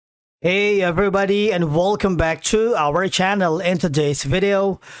Hey everybody, and welcome back to our channel. In today's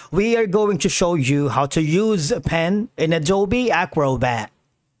video, we are going to show you how to use a pen in Adobe Acrobat.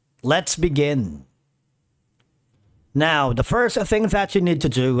 Let's begin. Now, the first thing that you need to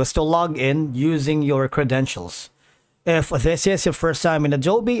do is to log in using your credentials. If this is your first time in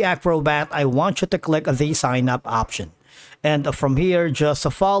Adobe Acrobat, I want you to click the sign up option. And from here, just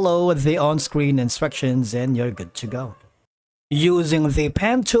follow the on-screen instructions and you're good to go. Using the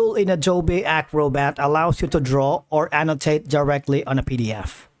pen tool in Adobe Acrobat allows you to draw or annotate directly on a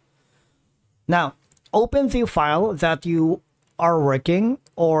PDF. Now, open the file that you are working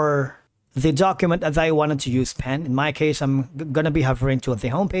or the document that I wanted to use pen. In my case, I'm going to be hovering to the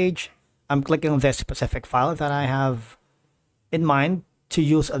home page. I'm clicking on this specific file that I have in mind to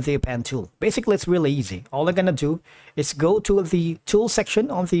use the pen tool. Basically, it's really easy. All I'm going to do is go to the tool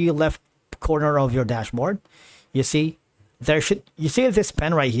section on the left corner of your dashboard. You see this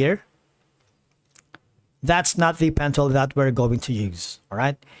pen right here? That's not the pen tool that we're going to use, all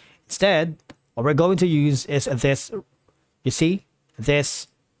right? Instead, what we're going to use is this, you see, this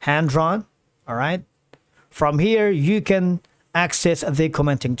hand-drawn, all right? From here, you can access the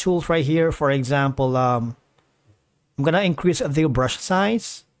commenting tools right here. For example, I'm going to increase the brush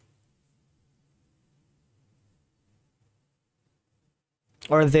size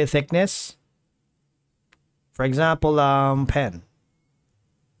or the thickness. For example, pen.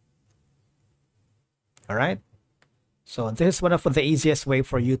 All right. So this is one of the easiest way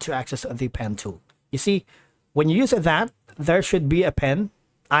for you to access the pen tool. You see, when you use that, there should be a pen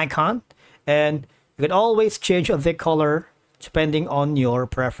icon, and you can always change the color depending on your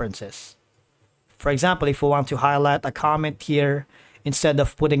preferences. For example, if you want to highlight a comment here, instead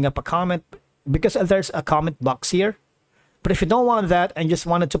of putting up a comment, because there's a comment box here. But if you don't want that and just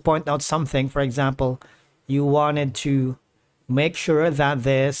wanted to point out something, for example, you wanted to make sure that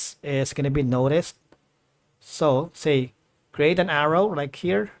this is going to be noticed. So say create an arrow like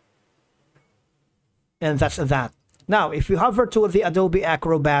here. And that's that. Now, if you hover to the Adobe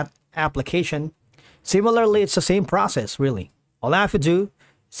Acrobat application, similarly, it's the same process really. All I have to do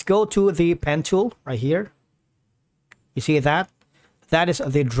is go to the pen tool right here. You see that? That is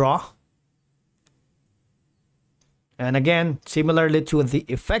the draw. And again, similarly to the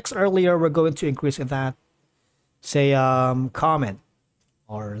effects earlier, we're going to increase that. Say comment,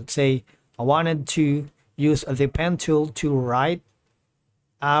 or let's say I wanted to use the pen tool to write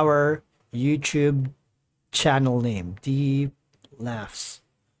our YouTube channel name, Deep Laughs,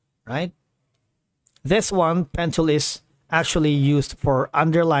 right? This one, pen tool, is actually used for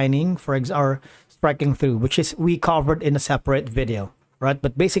underlining, for example, or striking through, which is we covered in a separate video, right?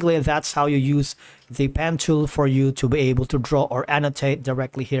 But basically, that's how you use the pen tool for you to be able to draw or annotate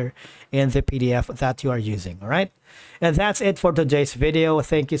directly here in the PDF that you are using, all right? And that's it for today's video.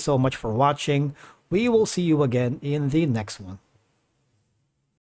 Thank you so much for watching. We will see you again in the next one.